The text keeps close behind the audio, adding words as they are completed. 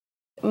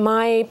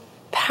My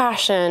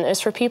passion is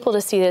for people to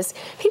see this.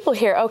 People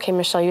hear, okay,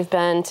 Michele, you've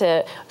been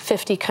to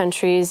 50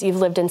 countries, you've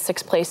lived in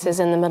 6 places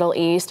in the Middle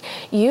East.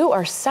 You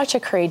are such a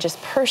courageous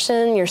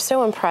person, you're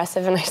so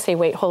impressive. And I say,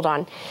 wait, hold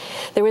on.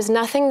 There was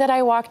nothing that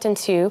I walked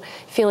into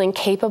feeling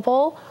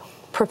capable,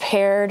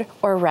 prepared,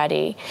 or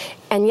ready.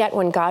 And yet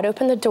when God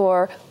opened the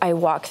door, I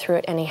walked through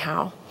it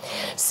anyhow.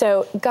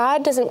 So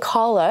God doesn't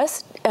call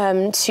us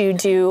to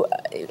do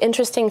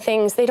interesting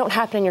things. They don't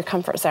happen in your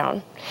comfort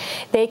zone.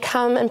 They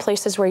come in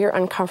places where you're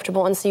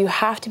uncomfortable, and so you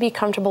have to be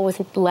comfortable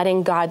with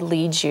letting God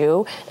lead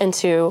you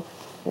into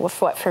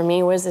what for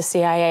me was the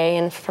CIA,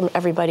 and from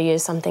everybody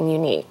is something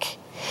unique.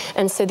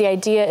 And so the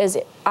idea is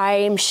I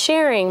am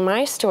sharing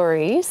my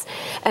stories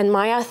and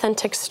my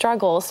authentic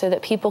struggles so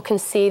that people can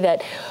see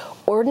that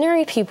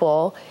ordinary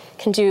people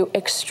can do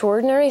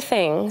extraordinary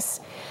things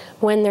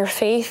when their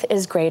faith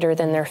is greater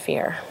than their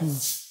fear.